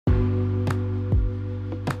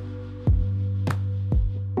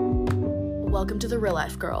Welcome to The Real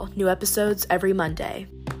Life Girl. New episodes every Monday.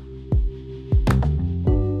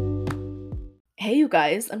 Hey, you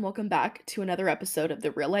guys, and welcome back to another episode of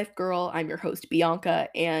The Real Life Girl. I'm your host, Bianca,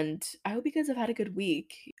 and I hope you guys have had a good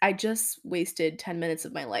week. I just wasted 10 minutes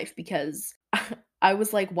of my life because I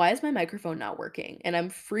was like, why is my microphone not working? And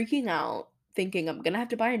I'm freaking out, thinking I'm gonna have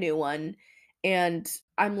to buy a new one. And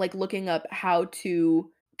I'm like looking up how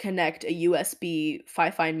to connect a USB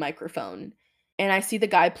Fi-Fi microphone. And I see the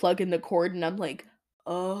guy plug in the cord, and I'm like,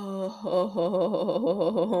 oh.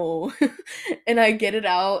 And I get it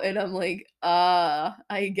out, and I'm like,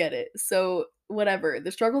 I get it. So, whatever.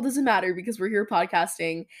 The struggle doesn't matter because we're here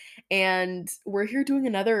podcasting and we're here doing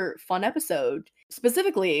another fun episode.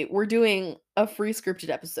 Specifically, we're doing a free scripted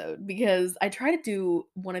episode because I try to do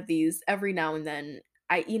one of these every now and then.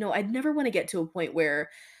 I'd never want to get to a point where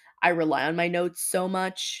I rely on my notes so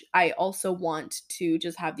much. I also want to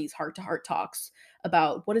just have these heart to heart talks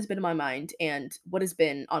about what has been in my mind and what has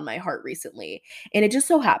been on my heart recently. And it just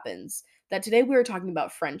so happens that today we are talking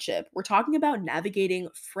about friendship. We're talking about navigating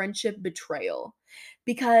friendship betrayal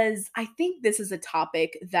because I think this is a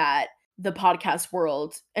topic that the podcast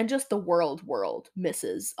world and just the world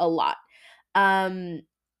misses a lot. Um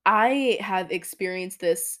I have experienced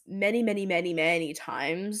this many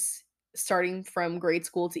times starting from grade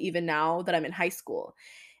school to even now that I'm in high school.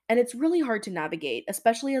 And it's really hard to navigate,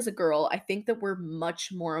 especially as a girl. I think that we're much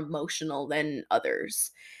more emotional than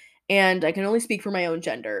others. And I can only speak for my own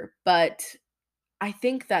gender, but I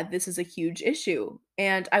think that this is a huge issue.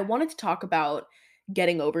 And I wanted to talk about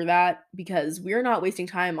getting over that because we're not wasting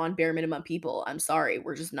time on bare minimum people. I'm sorry,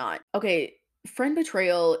 we're just not. Okay, friend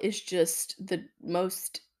betrayal is just the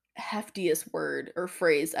most heftiest word or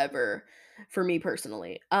phrase ever for me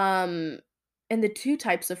personally. And the two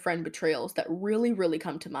types of friend betrayals that really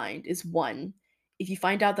come to mind is one, if you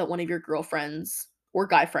find out that one of your girlfriends or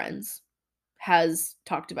guy friends has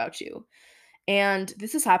talked about you. And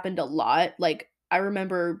this has happened a lot. Like, I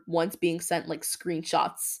remember once being sent like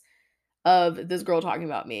screenshots of this girl talking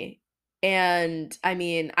about me. And I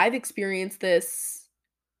mean, I've experienced this,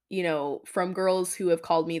 from girls who have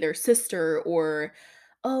called me their sister or,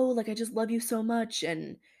 oh, like, I just love you so much.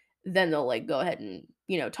 And then they'll like go ahead and,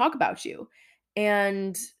 talk about you.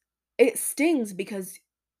 And it stings because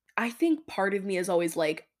I think part of me is always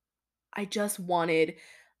like, I just wanted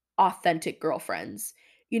authentic girlfriends.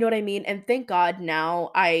 You know what I mean? And thank God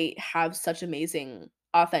now I have such amazing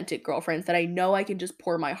authentic girlfriends that I know I can just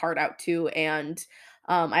pour my heart out to. And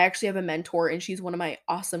I actually have a mentor, and she's one of my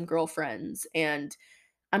awesome girlfriends. And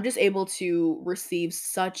I'm just able to receive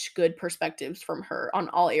such good perspectives from her on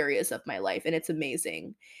all areas of my life. And it's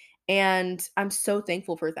amazing. And I'm so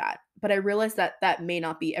thankful for that. But I realize that that may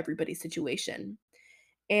not be everybody's situation.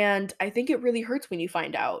 And I think it really hurts when you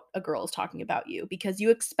find out a girl is talking about you because you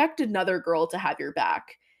expect another girl to have your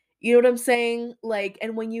back. You know what I'm saying? Like,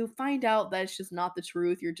 and when you find out that it's just not the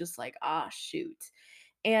truth, you're just like, ah, shoot.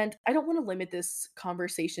 And I don't want to limit this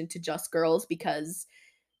conversation to just girls because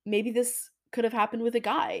maybe this could have happened with a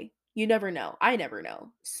guy. You never know. I never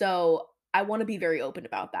know. So I want to be very open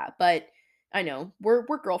about that. But I know we're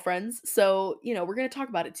girlfriends, so we're gonna talk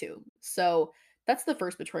about it too. So that's the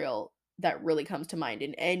first betrayal that really comes to mind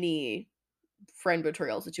in any friend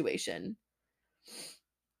betrayal situation.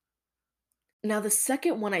 Now, the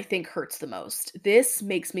second one I think hurts the most. This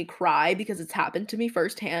makes me cry because it's happened to me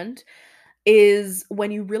firsthand. Is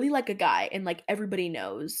when you really like a guy and like everybody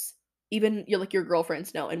knows, even your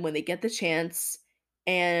girlfriends know, and when they get the chance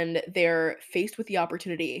and they're faced with the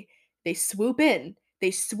opportunity, they swoop in. They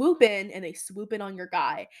swoop in and they swoop in on your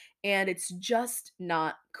guy, and it's just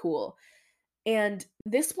not cool. And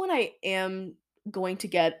this one I am going to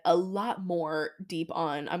get a lot more deep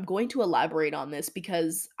on. I'm going to elaborate on this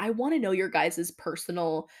because I want to know your guys'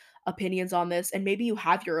 personal opinions on this, and maybe you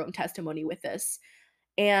have your own testimony with this.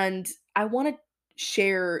 And I want to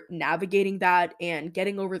share navigating that and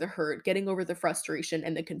getting over the hurt, getting over the frustration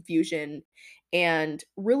and the confusion, and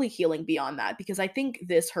really healing beyond that because I think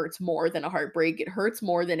this hurts more than a heartbreak. It hurts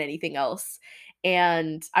more than anything else.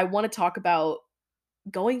 And I want to talk about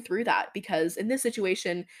going through that because in this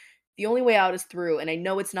situation, the only way out is through. And I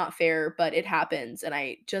know it's not fair, but it happens. And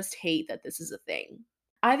I just hate that this is a thing.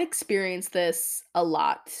 I've experienced this a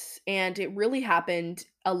lot, and it really happened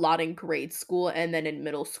a lot in grade school and then in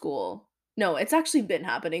middle school. No, it's actually been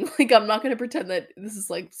happening. Like, I'm not gonna pretend that this is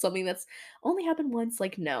like something that's only happened once.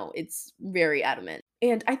 Like, no, it's very adamant.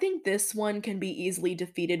 And I think this one can be easily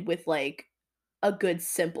defeated with like a good,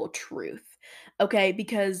 simple truth. Okay,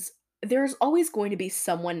 because there's always going to be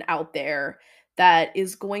someone out there that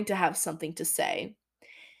is going to have something to say.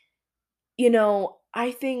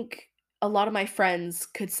 I think a lot of my friends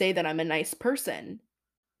could say that I'm a nice person.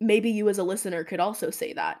 Maybe you as a listener could also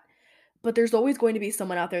say that. But there's always going to be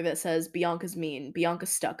someone out there that says, "Bianca's mean, Bianca's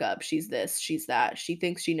stuck up, she's this, she's that, she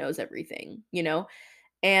thinks she knows everything," you know?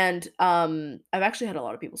 And, I've actually had a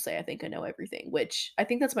lot of people say I think I know everything, which I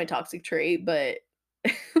think that's my toxic trait, but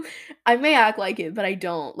I may act like it, but I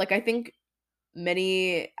don't. Like, I think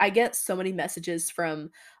I get so many messages from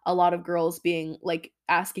a lot of girls being like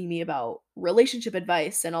asking me about relationship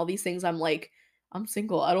advice and all these things. I'm like, I'm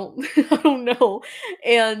single. I don't I don't know.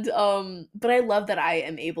 And but I love that I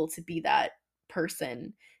am able to be that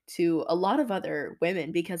person to a lot of other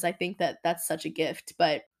women because I think that that's such a gift.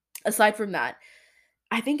 But aside from that,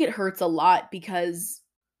 I think it hurts a lot because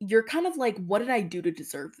you're kind of like, what did I do to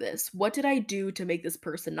deserve this? What did I do to make this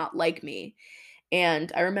person not like me?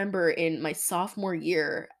 And I remember in my sophomore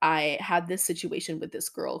year, I had this situation with this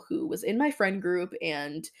girl who was in my friend group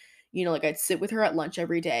and, like I'd sit with her at lunch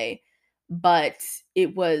every day, but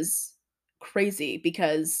it was crazy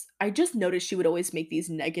because I just noticed she would always make these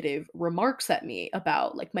negative remarks at me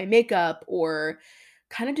about like my makeup or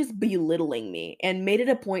kind of just belittling me and made it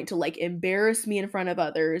a point to like embarrass me in front of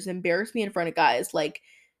others, embarrass me in front of guys, like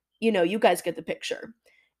you guys get the picture.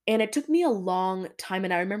 And it took me a long time,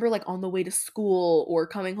 and I remember, like, on the way to school or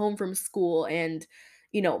coming home from school and,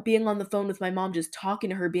 being on the phone with my mom, just talking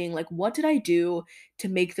to her, being like, "What did I do to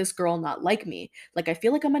make this girl not like me? Like, I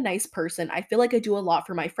feel like I'm a nice person. I feel like I do a lot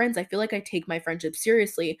for my friends. I feel like I take my friendship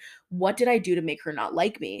seriously. What did I do to make her not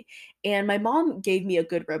like me?" And my mom gave me a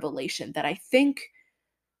good revelation that I think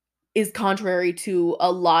is contrary to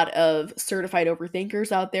a lot of certified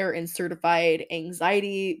overthinkers out there and certified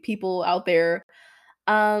anxiety people out there.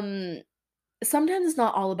 Um, Sometimes it's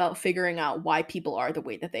not all about figuring out why people are the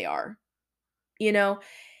way that they are. You know,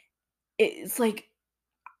 it's like,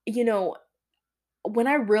 you know, when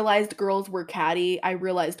I realized girls were catty, I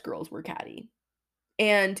realized girls were catty.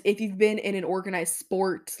 And if you've been in an organized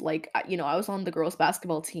sport, like, I was on the girls'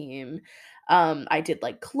 basketball team. I did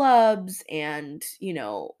like clubs and,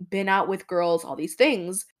 been out with girls, all these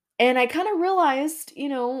things. And I kind of realized,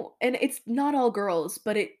 and it's not all girls,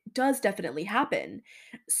 but it does definitely happen.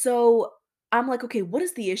 So I'm like, okay, what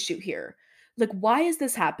is the issue here? Like, why is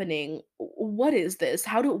this happening? What is this?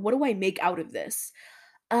 What do I make out of this?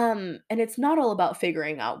 And it's not all about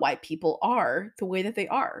figuring out why people are the way that they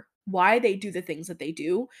are, why they do the things that they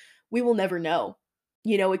do. We will never know.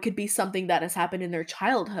 It could be something that has happened in their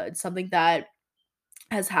childhood, something that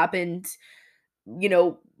has happened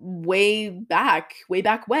way back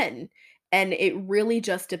when. And it really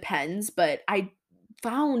just depends. But I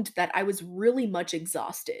found that I was really much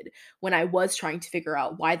exhausted when I was trying to figure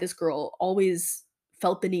out why this girl always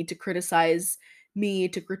felt the need to criticize me,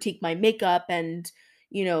 to critique my makeup, and,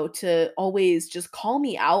 to always just call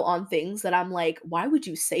me out on things that I'm like, why would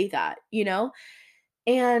you say that?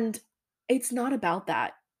 And it's not about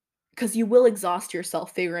that. 'Cause you will exhaust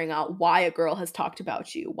yourself figuring out why a girl has talked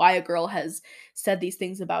about you, why a girl has said these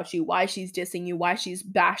things about you, why she's dissing you, why she's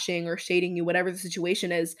bashing or shading you, whatever the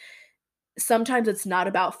situation is. Sometimes it's not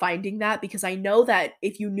about finding that because I know that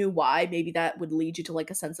if you knew why, maybe that would lead you to, like,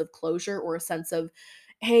 a sense of closure or a sense of,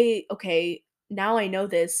 "Hey, okay, now I know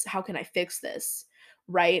this, how can I fix this?"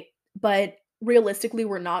 Right? But realistically,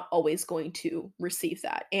 we're not always going to receive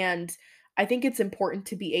that, and I think it's important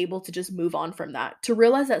to be able to just move on from that, to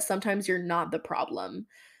realize that sometimes you're not the problem,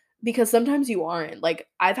 because sometimes you aren't. Like,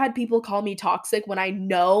 I've had people call me toxic when I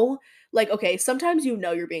know, like, okay, sometimes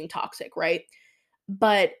you're being toxic, right?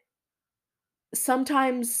 But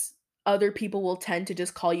sometimes other people will tend to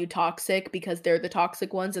just call you toxic because they're the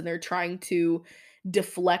toxic ones and they're trying to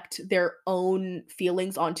deflect their own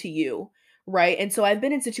feelings onto you, right? And so I've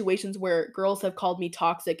been in situations where girls have called me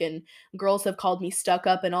toxic and girls have called me stuck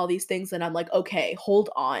up and all these things. And I'm like, okay, hold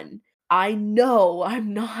on. I know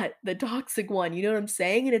I'm not the toxic one. You know what I'm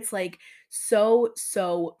saying? And it's like so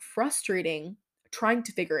frustrating trying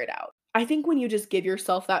to figure it out. I think when you just give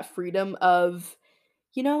yourself that freedom of,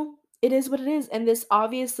 it is what it is, and this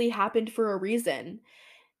obviously happened for a reason.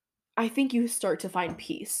 I think you start to find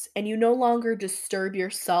peace, and you no longer disturb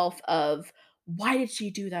yourself of, "Why did she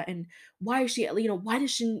do that?" and "Why is she,"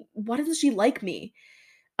 why doesn't she like me?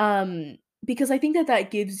 Because I think that that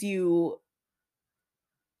gives you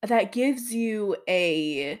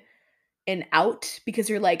a an out because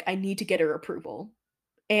you're like, "I need to get her approval."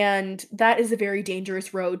 And that is a very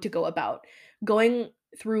dangerous road to go about. Going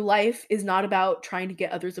through life is not about trying to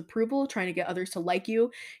get others' approval, trying to get others to like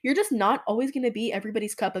you. You're just not always going to be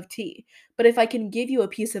everybody's cup of tea. But if I can give you a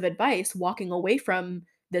piece of advice walking away from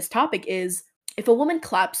this topic is, if a woman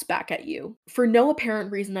claps back at you for no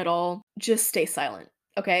apparent reason at all, just stay silent.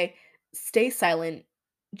 Okay? Stay silent.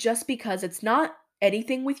 just because it's not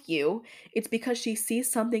anything with you, it's because she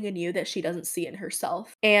sees something in you that she doesn't see in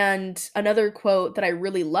herself. And another quote that I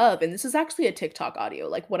really love, and this is actually a TikTok audio,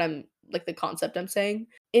 like what I'm like the concept I'm saying.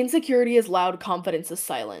 Insecurity is loud, confidence is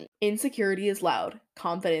silent. Insecurity is loud,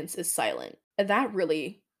 confidence is silent. And that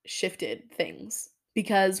really shifted things.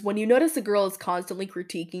 Because when you notice a girl is constantly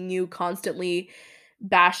critiquing you, constantly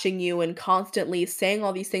bashing you, and constantly saying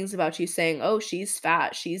all these things about you, saying, oh, she's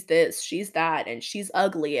fat, she's this, she's that, and she's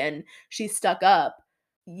ugly, and she's stuck up,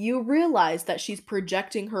 you realize that she's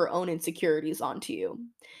projecting her own insecurities onto you.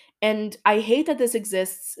 And I hate that this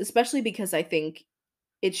exists, especially because I think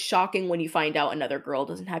it's shocking when you find out another girl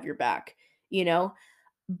doesn't have your back, you know?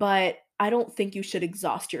 But I don't think you should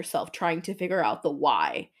exhaust yourself trying to figure out the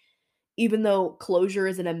why. Even though closure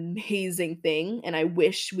is an amazing thing, and I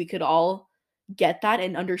wish we could all get that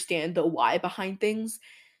and understand the why behind things,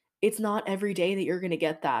 it's not every day that you're gonna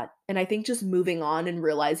get that. And I think just moving on and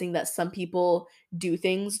realizing that some people do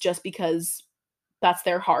things just because that's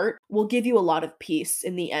their heart will give you a lot of peace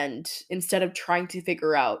in the end instead of trying to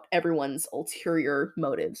figure out everyone's ulterior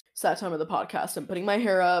motives. It's that time of the podcast. I'm putting my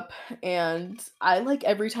hair up, and I like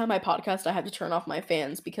every time I podcast, I have to turn off my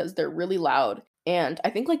fans because they're really loud. And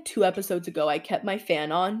I think like 2 episodes ago, I kept my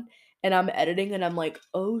fan on and I'm editing and I'm like,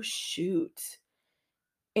 oh shoot.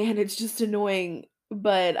 And it's just annoying.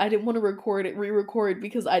 But I didn't want to record it, re-record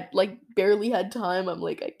because I like barely had time. I'm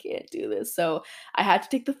like, I can't do this. So I had to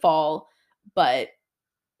take the fall. But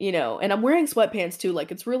and I'm wearing sweatpants too,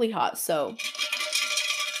 like, it's really hot, so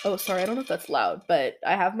oh, sorry, I don't know if that's loud, but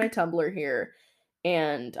I have my tumbler here,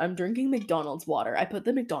 and I'm drinking McDonald's water. I put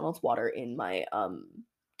the McDonald's water in my,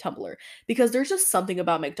 tumbler, because there's just something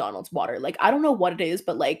about McDonald's water, like, I don't know what it is,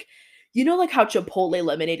 but, like, like, how Chipotle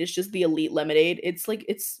lemonade is just the elite lemonade? It's, like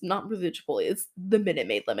it's not really the Chipotle, it's the Minute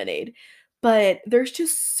Maid lemonade, but there's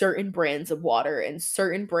just certain brands of water and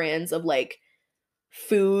certain brands of, like,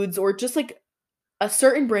 foods or just, like, a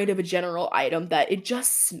certain brand of a general item that it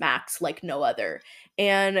just smacks like no other.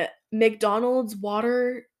 And McDonald's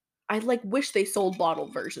water, I like wish they sold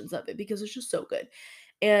bottled versions of it because it's just so good.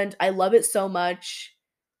 And I love it so much.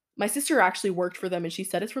 My sister actually worked for them and she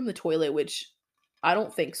said it's from the toilet, which I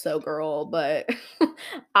don't think so, girl, but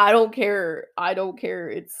I don't care. I don't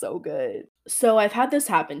care. It's so good. So I've had this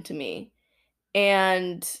happen to me,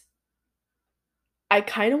 and I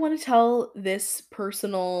kind of want to tell this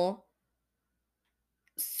personal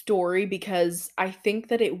story because I think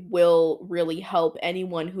that it will really help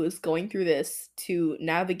anyone who is going through this to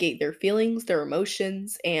navigate their feelings, their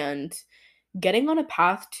emotions, and getting on a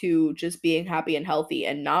path to just being happy and healthy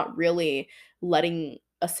and not really letting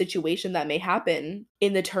a situation that may happen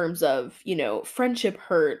in the terms of, friendship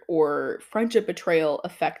hurt or friendship betrayal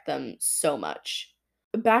affect them so much.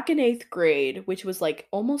 Back in 8th grade, which was like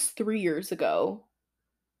almost 3 years ago,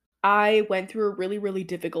 I went through a really, really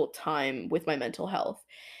difficult time with my mental health.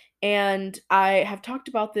 And I have talked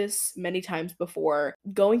about this many times before.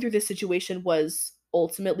 Going through this situation was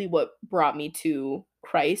ultimately what brought me to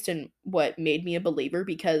Christ and what made me a believer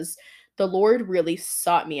because the Lord really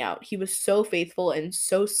sought me out. He was so faithful and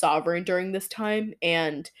so sovereign during this time.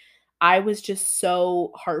 And I was just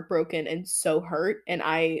so heartbroken and so hurt. And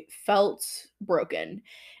I felt broken.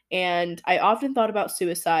 And I often thought about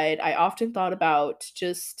suicide. I often thought about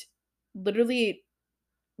just literally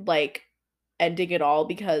like ending it all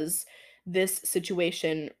because this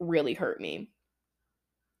situation really hurt me.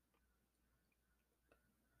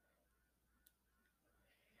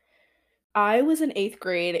 I was in 8th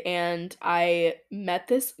grade and I met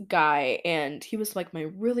this guy and he was like my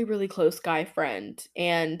really, really close guy friend.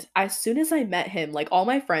 And as soon as I met him, like all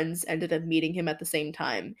my friends ended up meeting him at the same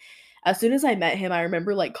time. As soon as I met him, I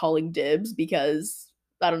remember like calling dibs because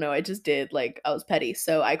I don't know, I just did. Like I was petty.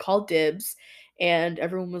 So I called dibs and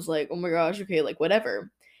everyone was like, oh my gosh, okay, like whatever.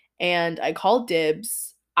 And I called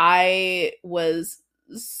dibs. I was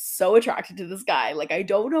so attracted to this guy. Like, I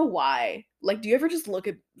don't know why. Like, do you ever just look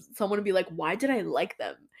at someone and be like, why did I like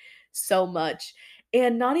them so much?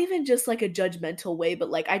 And not even just like a judgmental way, but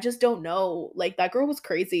like, I just don't know. Like, that girl was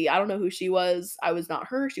crazy. I don't know who she was. I was not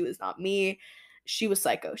her. She was not me. She was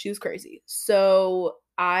psycho. She was crazy. So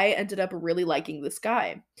I ended up really liking this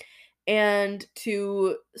guy. And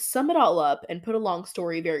to sum it all up and put a long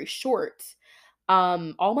story very short,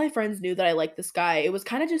 all my friends knew that I liked this guy. It was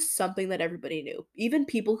kind of just something that everybody knew. Even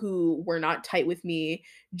people who were not tight with me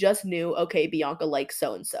just knew, okay, Bianca likes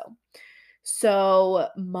so and so. So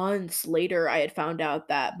months later, I had found out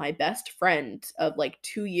that my best friend of like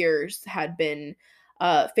 2 years had been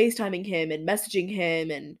FaceTiming him and messaging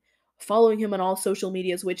him and following him on all social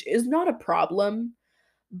medias, which is not a problem.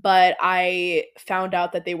 but I found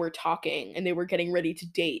out that they were talking and they were getting ready to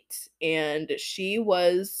date, and she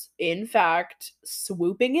was, in fact,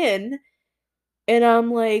 swooping in, and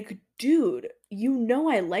I'm like, "Dude, you know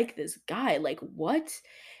I like this guy, like, what?"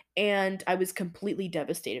 And I was completely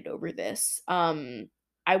devastated over this.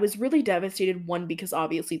 I was really devastated, one, because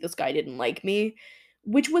obviously this guy didn't like me,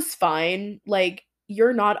 which was fine. Like,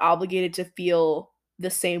 you're not obligated to feel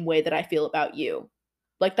the same way that I feel about you.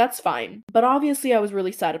 Like, that's fine. But obviously, I was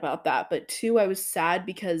really sad about that. But two, I was sad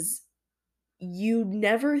because you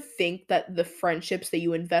never think that the friendships that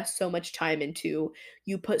you invest so much time into,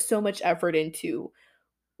 you put so much effort into,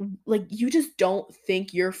 like, you just don't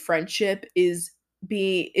think your friendship is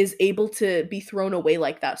able to be thrown away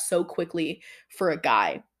like that so quickly for a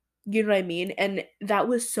guy. You know what I mean? And that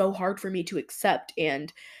was so hard for me to accept,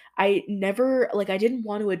 and I never, like, I didn't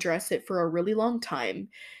want to address it for a really long time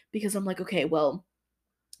because I'm like, "Okay, well,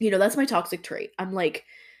 that's my toxic trait." I'm like,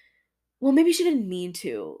 "Well, maybe she didn't mean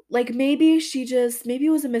to. Like, maybe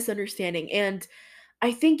it was a misunderstanding." And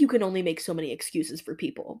I think you can only make so many excuses for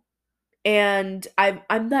people. And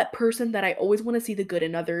I'm that person that I always wanna see the good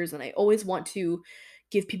in others, and I always want to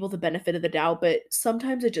give people the benefit of the doubt, but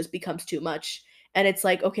sometimes it just becomes too much, and it's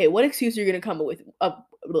like, "Okay, what excuse are you gonna come up with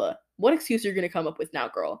what excuse are you gonna come up with now,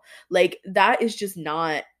 girl?" Like, that is just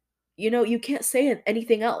not, you can't say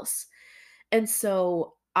anything else. And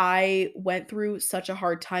so, I went through such a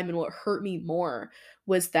hard time, and what hurt me more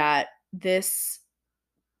was that this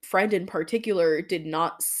friend in particular did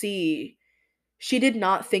not think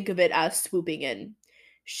of it as swooping in.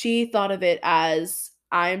 She thought of it as,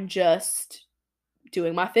 I'm just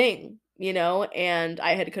doing my thing, and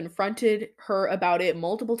I had confronted her about it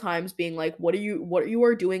multiple times, being like, what you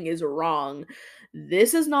are doing is wrong.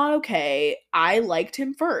 This is not okay. I liked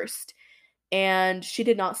him first." And she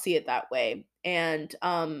did not see it that way. And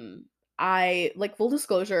I, like, full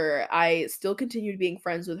disclosure, I still continued being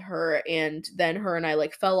friends with her, and then her and I,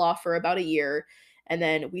 like, fell off for about a year, and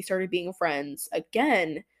then we started being friends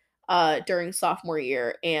again during sophomore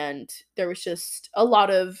year, and there was just a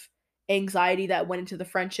lot of anxiety that went into the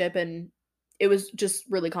friendship, and it was just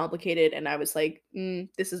really complicated, and I was like,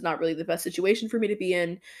 this is not really the best situation for me to be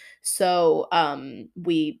in. So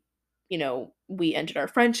we ended our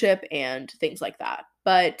friendship and things like that.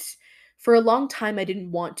 But for a long time, I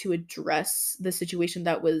didn't want to address the situation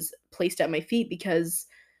that was placed at my feet because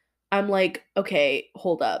I'm like, okay,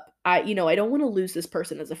 hold up. I don't want to lose this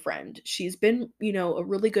person as a friend. She's been, a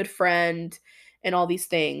really good friend and all these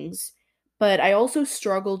things. But I also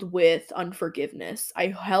struggled with unforgiveness. I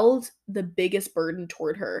held the biggest burden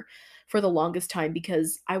toward her for the longest time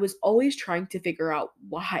because I was always trying to figure out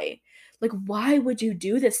why. Like, why would you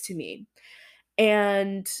do this to me?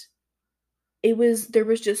 And there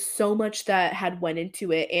was just so much that had went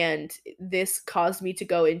into it, and this caused me to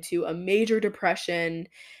go into a major depression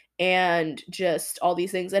and just all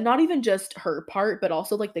these things, and not even just her part, but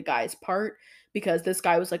also, like, the guy's part, because this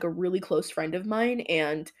guy was, like, a really close friend of mine,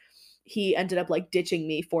 and he ended up, like, ditching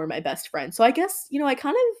me for my best friend. So I guess, I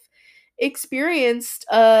kind of experienced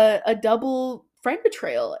a double friend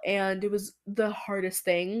betrayal, and it was the hardest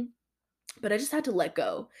thing, but I just had to let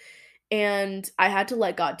go, and I had to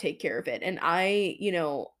let God take care of it. And I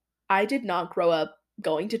did not grow up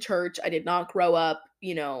going to church. I did not grow up,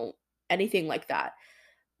 anything like that.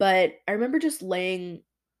 But I remember just laying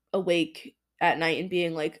awake at night and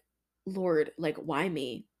being like, "Lord, like, why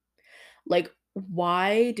me? Like,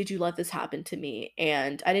 why did you let this happen to me?"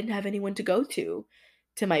 And I didn't have anyone to go to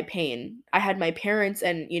my pain. I had my parents,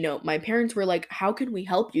 and my parents were like, "How can we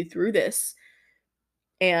help you through this?"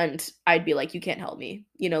 And I'd be like, "You can't help me."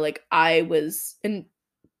 Like, and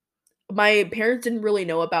my parents didn't really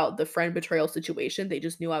know about the friend betrayal situation. They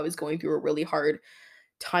just knew I was going through a really hard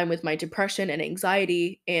time with my depression and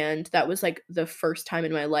anxiety, and that was, like, the first time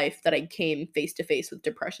in my life that I came face to face with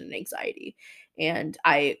depression and anxiety. And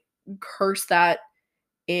I curse that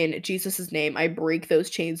in Jesus' name. I break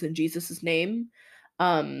those chains in Jesus' name.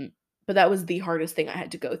 Um, but that was the hardest thing I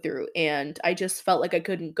had to go through, and I just felt like I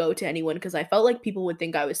couldn't go to anyone because I felt like people would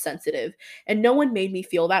think I was sensitive, and no one made me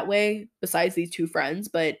feel that way besides these 2 friends,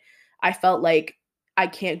 but I felt like I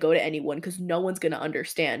can't go to anyone because no one's gonna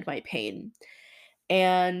understand my pain.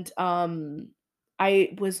 And,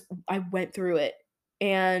 I went through it,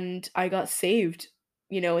 and I got saved,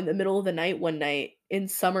 in the middle of the night one night in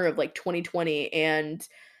summer of, like, 2020, and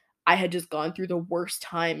I had just gone through the worst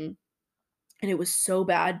time, and it was so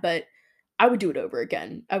bad, but I would do it over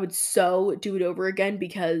again. I would so do it over again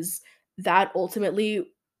because that ultimately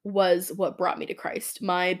was what brought me to Christ.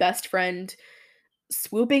 My best friend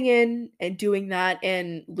swooping in and doing that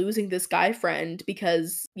and losing this guy friend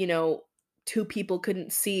because, two people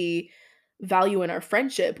couldn't see value in our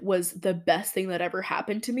friendship was the best thing that ever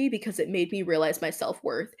happened to me because it made me realize my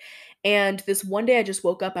self-worth. And this one day I just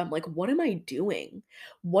woke up, I'm like, what am I doing?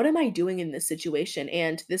 What am I doing in this situation?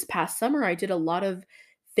 And this past summer I did a lot of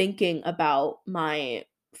thinking about my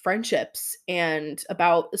friendships and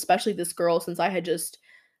about especially this girl since I just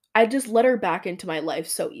let her back into my life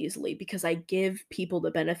so easily because I give people the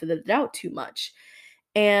benefit of the doubt too much.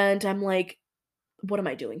 And I'm like, what am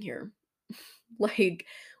I doing here? Like,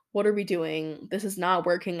 what are we doing? This is not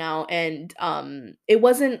working out. And it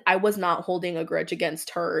wasn't I was not holding a grudge against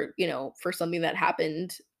her, for something that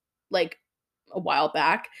happened like a while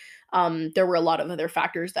back. There were a lot of other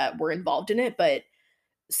factors that were involved in it, but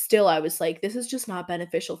still I was like, this is just not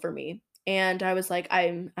beneficial for me. And I was like,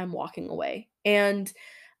 I'm walking away. And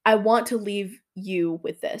I want to leave you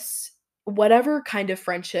with this. Whatever kind of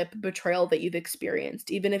friendship betrayal that you've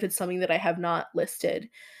experienced, even if it's something that I have not listed,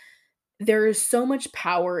 there is so much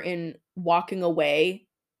power in walking away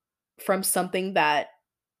from something that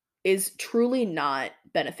is truly not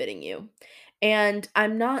benefiting you. And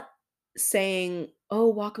I'm not saying, oh,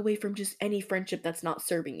 walk away from just any friendship that's not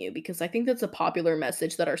serving you, because I think that's a popular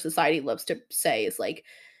message that our society loves to say is like,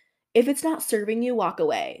 if it's not serving you, walk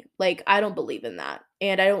away. Like, I don't believe in that.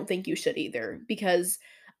 And I don't think you should either, because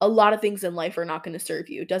a lot of things in life are not going to serve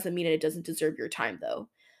you. It doesn't mean it doesn't deserve your time, though.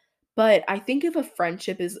 But I think if a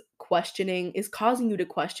friendship is causing you to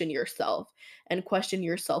question yourself and question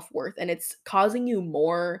your self-worth, and it's causing you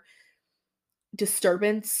more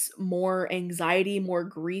disturbance, more anxiety, more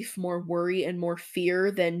grief, more worry, and more fear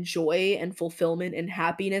than joy and fulfillment and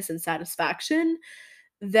happiness and satisfaction,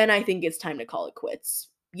 then I think it's time to call it quits,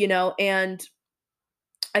 And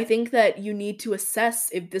I think that you need to assess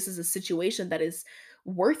if this is a situation that is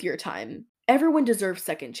worth your time. Everyone deserves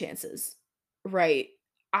second chances, right?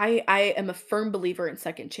 I am a firm believer in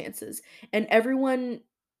second chances, and everyone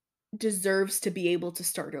deserves to be able to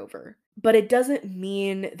start over. But it doesn't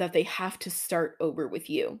mean that they have to start over with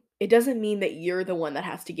you. It doesn't mean that you're the one that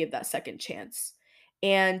has to give that second chance.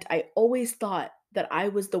 And I always thought that I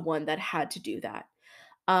was the one that had to do that.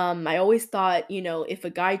 I always thought, if a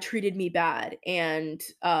guy treated me bad and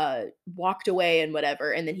walked away and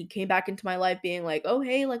whatever, and then he came back into my life being like, "Oh,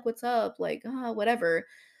 hey, like what's up?" Like, whatever.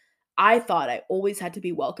 I thought I always had to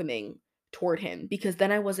be welcoming toward him because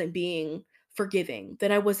then I wasn't being forgiving,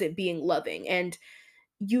 then I wasn't being loving. And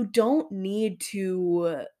you don't need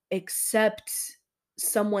to accept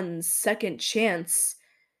someone's second chance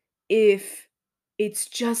if it's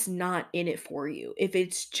just not in it for you, if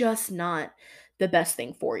it's just not the best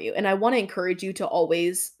thing for you. And I want to encourage you to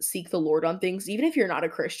always seek the Lord on things, even if you're not a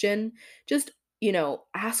Christian, just,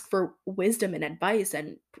 ask for wisdom and advice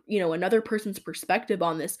and, another person's perspective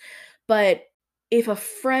on this. But if a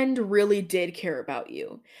friend really did care about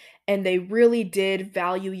you and they really did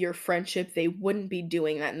value your friendship, they wouldn't be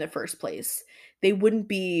doing that in the first place. They wouldn't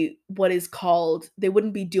be doing what is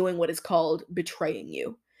called betraying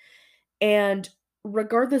you. And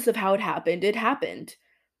regardless of how it happened, it happened.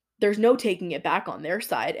 There's no taking it back on their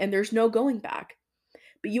side, and there's no going back.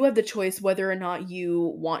 But you have the choice whether or not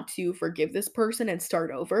you want to forgive this person and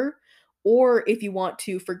start over, or if you want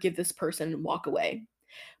to forgive this person and walk away.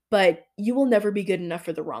 But you will never be good enough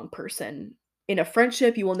for the wrong person. In a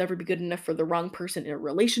friendship, you will never be good enough for the wrong person in a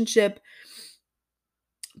relationship.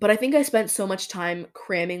 But I think I spent so much time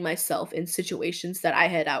cramming myself in situations that I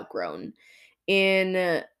had outgrown,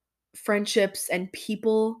 in friendships and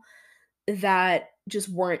people that just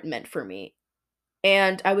weren't meant for me.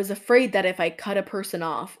 And I was afraid that if I cut a person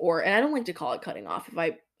off, and I don't like to call it cutting off, if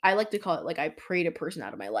I like to call it like I prayed a person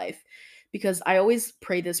out of my life, because I always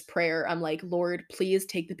pray this prayer. I'm like, Lord, please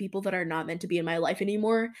take the people that are not meant to be in my life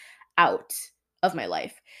anymore out of my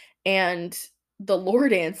life. And the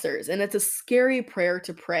Lord answers, and it's a scary prayer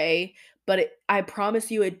to pray, but I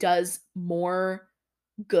promise you it does more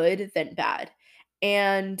good than bad.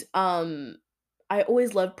 And I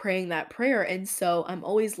always love praying that prayer, and so I'm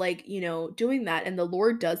always like, doing that, and the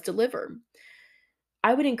Lord does deliver.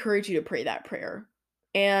 I would encourage you to pray that prayer.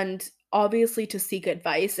 And obviously to seek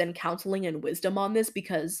advice and counseling and wisdom on this,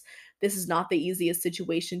 because this is not the easiest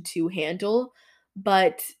situation to handle,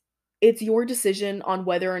 but it's your decision on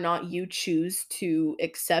whether or not you choose to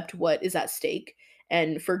accept what is at stake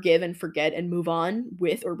and forgive and forget and move on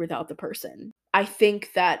with or without the person. I think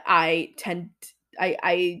that I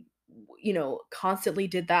constantly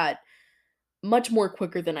did that much more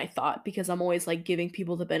quicker than I thought because I'm always like giving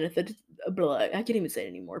people the benefit blah, I can't even say it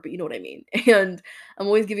anymore, but you know what I mean. And I'm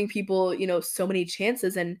always giving people, so many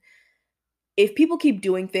chances. And if people keep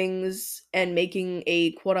doing things and making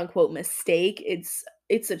a quote unquote mistake,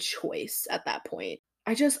 it's a choice at that point.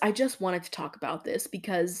 I just wanted to talk about this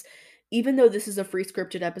because even though this is a free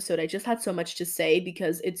scripted episode, I just had so much to say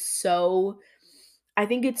because I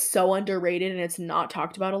think it's so underrated and it's not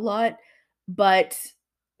talked about a lot, but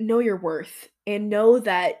know your worth and know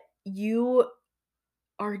that you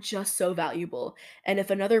are just so valuable. And if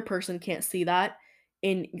another person can't see that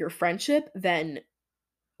in your friendship, then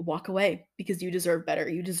walk away because you deserve better.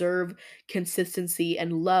 You deserve consistency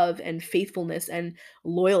and love and faithfulness and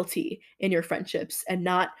loyalty in your friendships and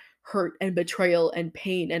not hurt and betrayal and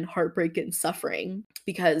pain and heartbreak and suffering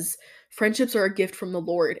because friendships are a gift from the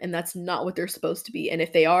Lord and that's not what they're supposed to be. And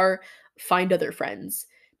if they are, find other friends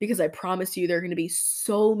because I promise you there are going to be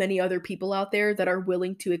so many other people out there that are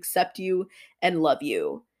willing to accept you and love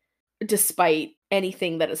you despite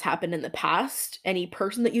anything that has happened in the past, any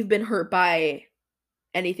person that you've been hurt by,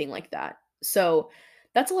 anything like that. So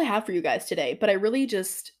that's all I have for you guys today. But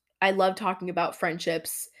I love talking about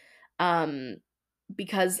friendships. Um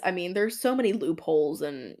because I mean there's so many loopholes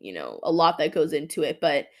and, a lot that goes into it,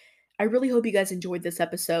 but I really hope you guys enjoyed this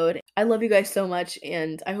episode. I love you guys so much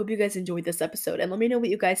and I hope you guys enjoyed this episode and let me know what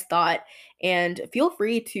you guys thought and feel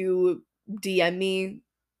free to DM me.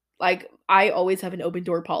 Like, I always have an open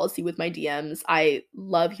door policy with my DMs. I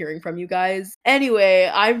love hearing from you guys. Anyway,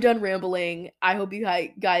 I'm done rambling. I hope you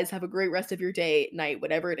guys have a great rest of your day, night,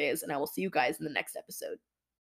 whatever it is, and I will see you guys in the next episode.